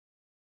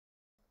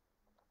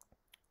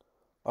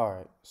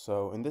Alright,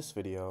 so in this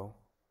video,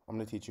 I'm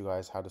going to teach you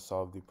guys how to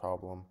solve the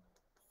problem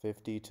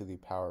 50 to the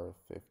power of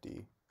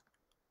 50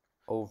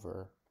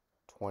 over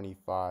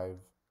 25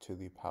 to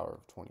the power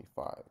of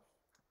 25.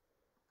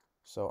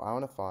 So I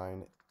want to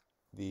find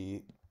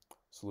the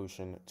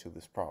solution to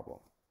this problem.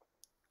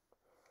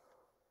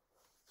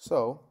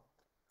 So,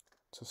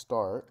 to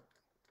start,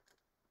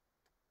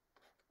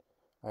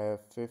 I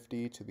have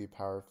 50 to the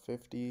power of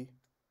 50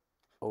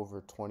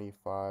 over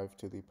 25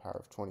 to the power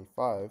of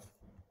 25,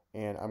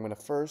 and I'm going to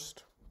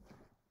first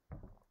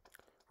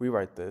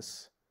rewrite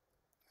this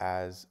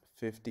as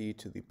 50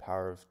 to the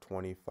power of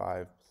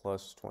 25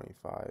 plus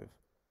 25.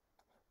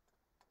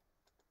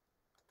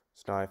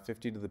 So now I have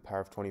 50 to the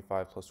power of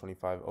 25 plus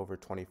 25 over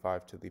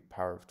 25 to the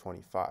power of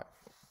 25.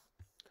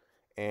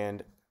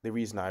 And the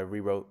reason I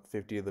rewrote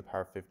 50 to the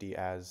power of 50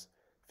 as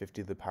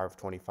 50 to the power of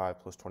 25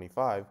 plus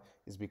 25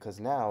 is because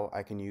now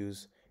I can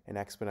use an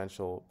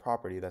exponential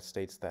property that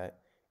states that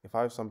if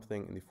I have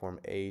something in the form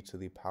a to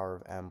the power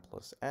of m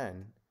plus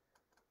n,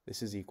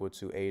 this is equal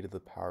to a to the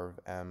power of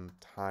m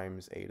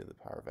times a to the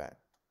power of n.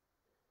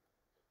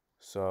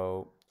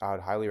 So I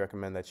would highly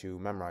recommend that you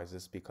memorize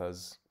this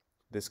because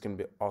this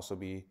can also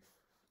be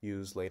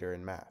used later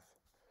in math.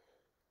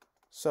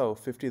 So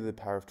 50 to the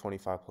power of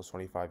 25 plus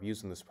 25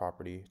 using this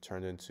property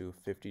turned into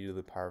 50 to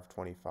the power of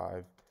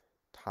 25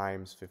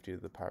 times 50 to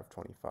the power of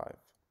 25.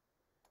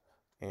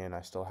 And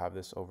I still have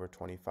this over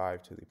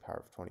 25 to the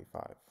power of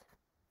 25.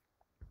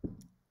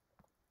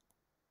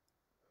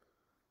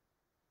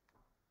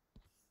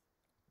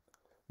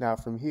 Now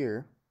from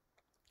here,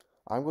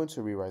 I'm going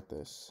to rewrite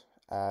this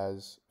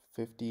as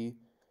 50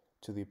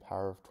 to the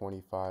power of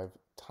 25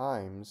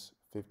 times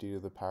 50 to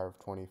the power of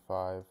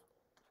 25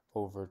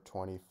 over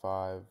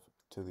 25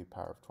 to the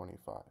power of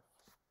 25.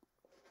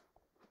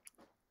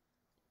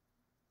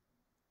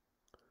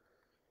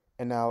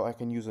 And now I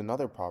can use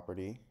another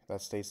property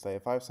that states that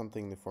if I have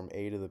something in the form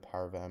a to the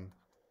power of m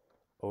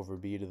over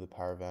b to the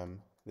power of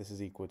m, this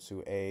is equal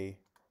to a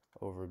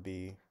over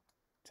b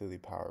to the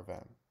power of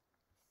m.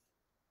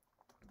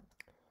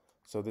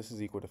 So this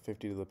is equal to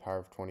 50 to the power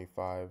of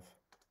 25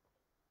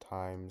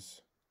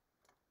 times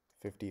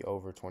 50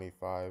 over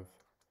 25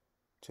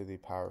 to the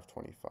power of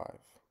 25.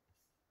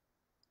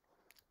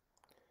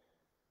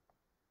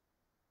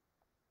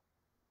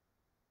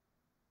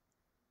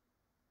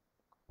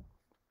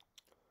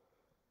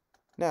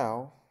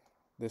 Now,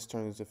 this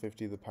turns into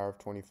 50 to the power of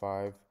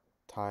 25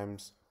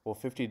 times, well,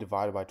 50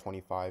 divided by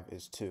 25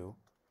 is 2,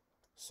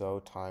 so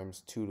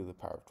times 2 to the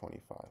power of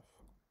 25.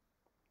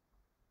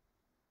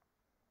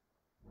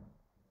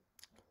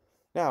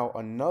 Now,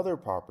 another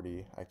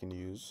property I can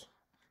use,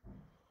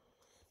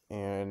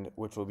 and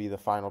which will be the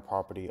final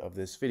property of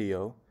this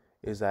video,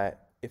 is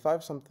that if I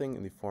have something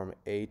in the form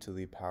a to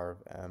the power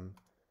of m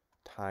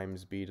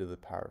times b to the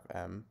power of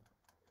m,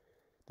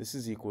 this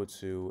is equal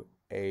to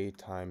a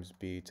times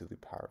b to the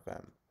power of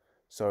m.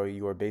 So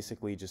you are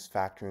basically just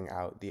factoring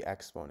out the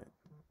exponent.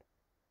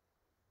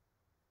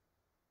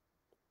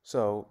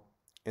 So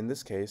in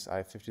this case, I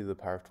have 50 to the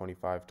power of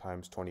 25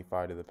 times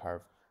 25 to the power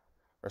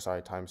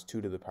of, times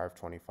 2 to the power of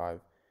 25.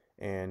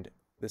 And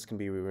this can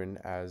be rewritten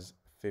as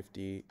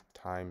 50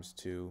 times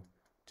 2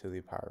 to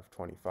the power of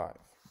 25.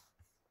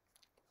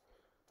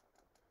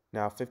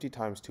 Now 50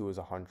 times 2 is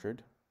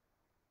 100.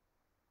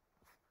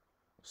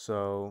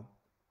 So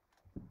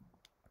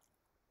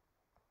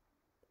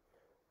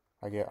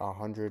I get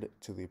 100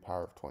 to the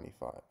power of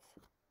 25.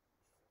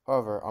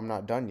 However, I'm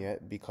not done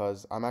yet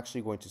because I'm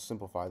actually going to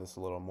simplify this a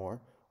little more.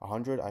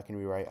 100 I can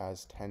rewrite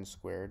as 10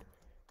 squared.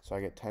 So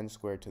I get 10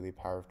 squared to the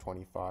power of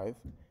 25.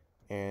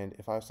 And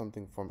if I have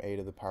something from a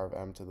to the power of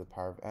m to the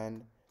power of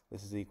n,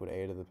 this is equal to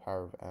a to the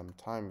power of m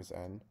times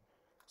n.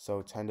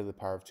 So 10 to the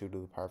power of 2 to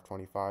the power of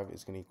 25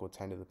 is going to equal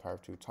 10 to the power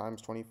of 2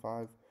 times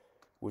 25,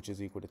 which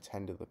is equal to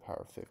 10 to the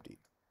power of 50.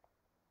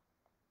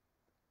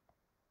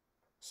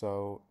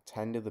 So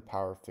 10 to the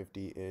power of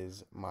 50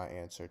 is my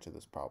answer to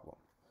this problem.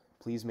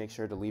 Please make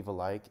sure to leave a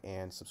like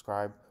and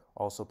subscribe.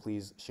 Also,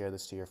 please share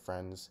this to your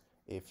friends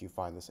if you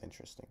find this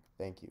interesting.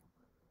 Thank you.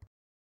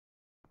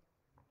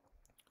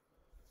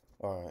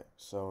 Alright,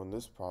 so in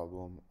this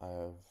problem, I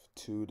have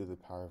 2 to the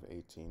power of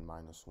 18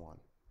 minus 1.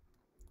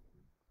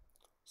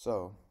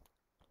 So,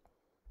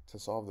 to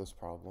solve this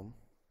problem,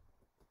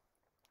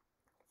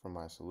 for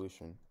my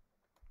solution,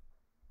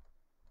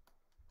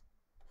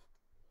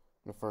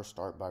 I'm going to first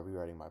start by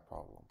rewriting my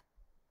problem.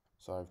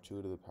 So I have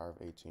 2 to the power of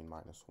 18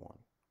 minus 1.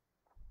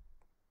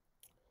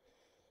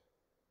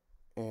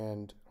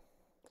 And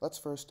let's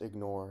first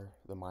ignore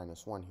the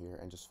minus 1 here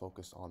and just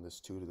focus on this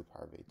 2 to the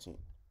power of 18.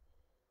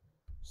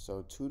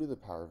 So 2 to the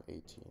power of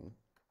 18,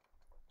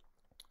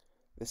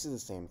 this is the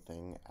same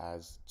thing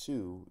as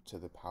 2 to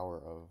the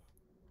power of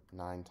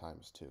 9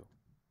 times 2.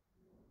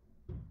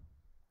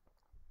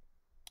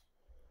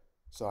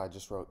 So I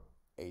just wrote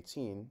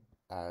 18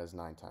 as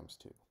 9 times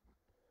 2.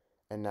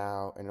 And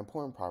now an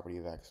important property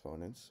of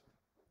exponents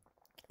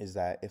is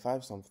that if I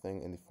have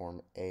something in the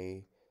form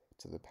a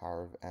to the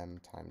power of m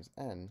times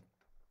n,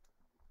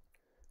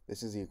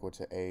 this is equal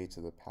to a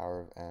to the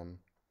power of m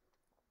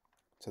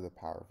to the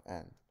power of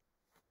n.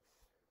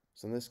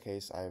 So in this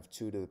case, I have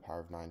 2 to the power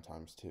of 9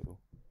 times 2,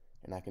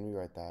 and I can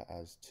rewrite that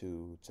as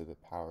 2 to the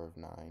power of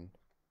 9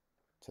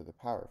 to the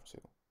power of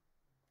 2.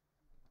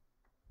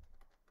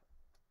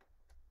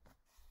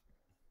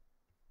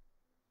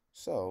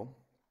 So,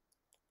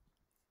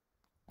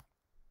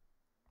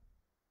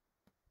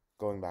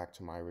 going back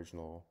to my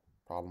original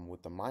problem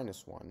with the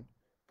minus 1,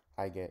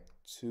 I get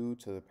 2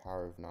 to the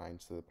power of 9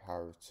 to the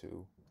power of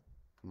 2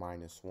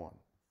 minus 1.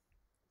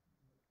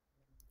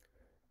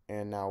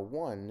 And now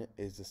 1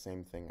 is the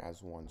same thing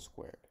as 1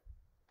 squared.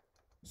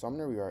 So I'm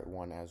going to rewrite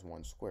 1 as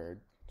 1 squared.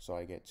 So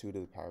I get 2 to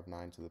the power of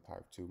 9 to the power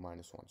of 2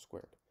 minus 1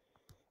 squared.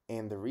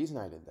 And the reason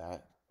I did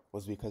that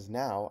was because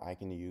now I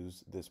can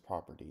use this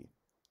property.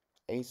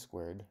 A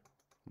squared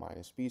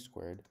minus b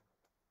squared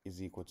is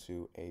equal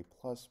to a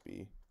plus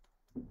b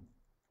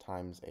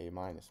times a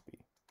minus b.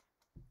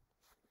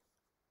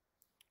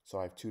 So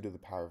I have 2 to the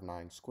power of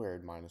 9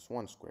 squared minus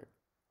 1 squared.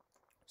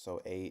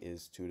 So a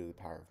is 2 to the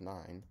power of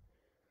 9,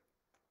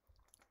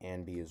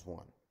 and b is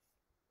 1.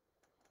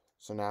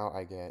 So now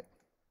I get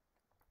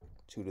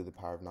 2 to the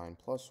power of 9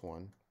 plus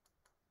 1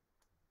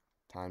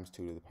 times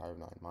 2 to the power of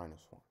 9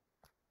 minus 1.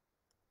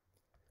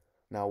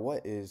 Now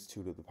what is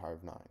 2 to the power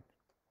of 9?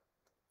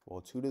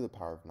 Well, 2 to the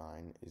power of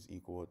 9 is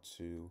equal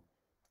to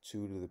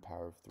 2 to the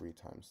power of 3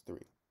 times 3.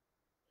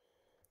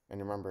 And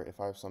remember,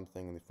 if I have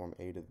something in the form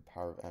a to the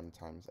power of m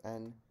times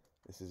n,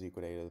 this is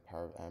equal to a to the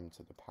power of m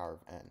to the power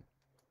of n.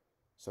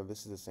 So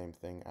this is the same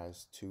thing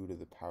as 2 to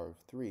the power of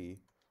 3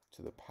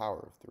 to the power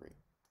of 3.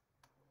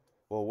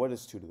 Well, what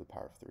is 2 to the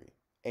power of 3?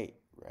 8,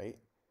 right?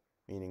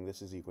 Meaning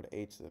this is equal to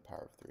 8 to the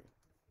power of 3,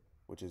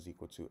 which is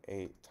equal to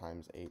 8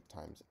 times 8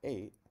 times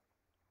 8,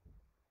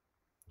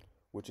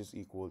 which is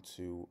equal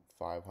to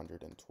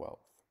 512.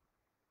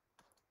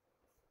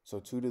 So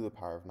 2 to the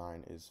power of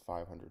 9 is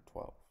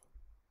 512.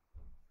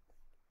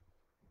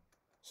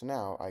 So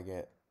now I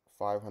get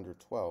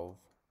 512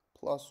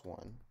 plus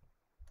 1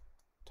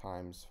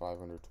 times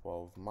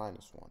 512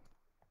 minus 1.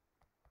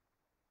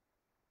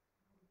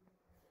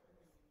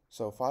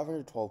 So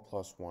 512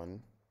 plus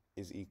 1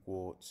 is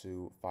equal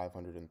to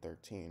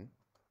 513,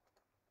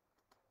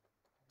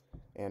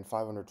 and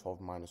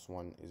 512 minus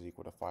 1 is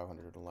equal to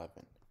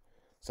 511.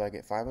 So I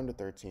get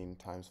 513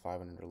 times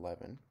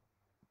 511.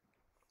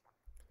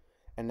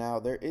 And now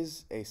there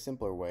is a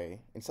simpler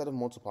way. Instead of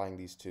multiplying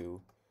these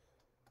two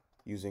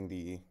using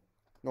the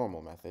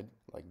normal method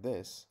like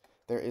this,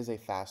 there is a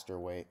faster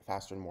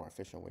and more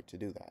efficient way to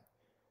do that.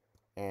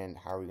 And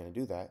how are we going to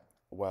do that?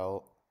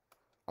 Well,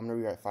 I'm going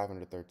to rewrite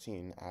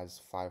 513 as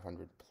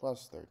 500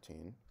 plus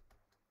 13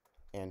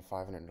 and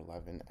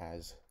 511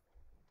 as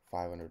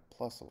 500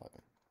 plus 11.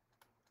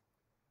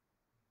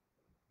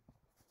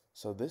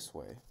 So this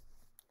way,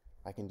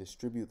 I can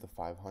distribute the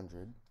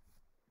 500.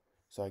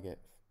 So I get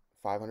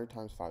 500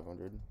 times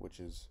 500, which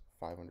is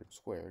 500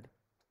 squared,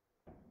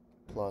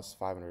 plus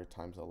 500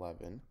 times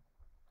 11,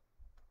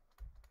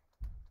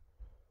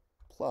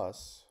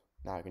 plus,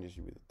 now I can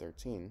distribute the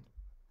 13,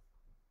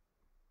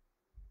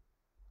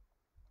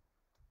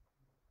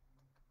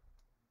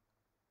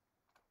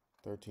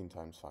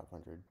 times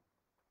 500,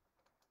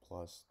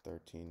 plus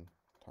 13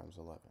 times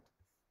 11.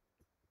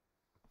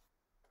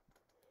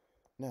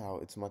 Now,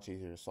 it's much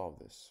easier to solve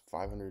this.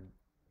 500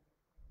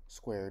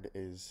 squared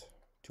is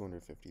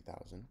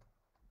 250,000.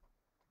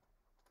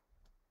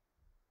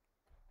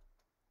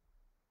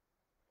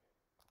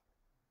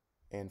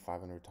 And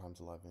 500 times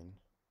 11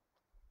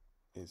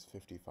 is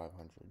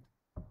 5,500.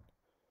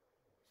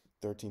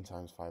 13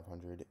 times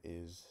 500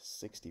 is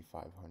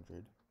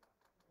 6,500.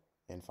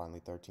 And finally,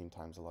 13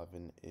 times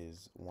 11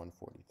 is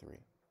 143.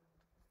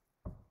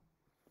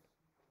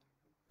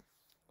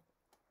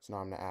 So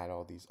now I'm going to add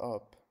all these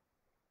up.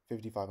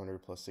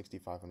 5,500 plus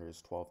 6,500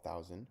 is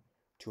 12,000.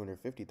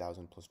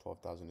 250,000 plus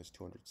 12,000 is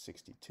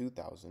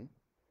 262,000.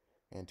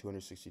 And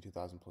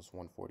 262,000 plus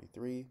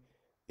 143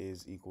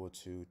 is equal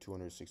to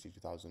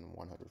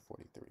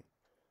 262,143.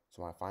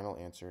 So my final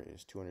answer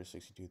is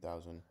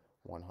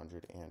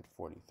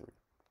 262,143.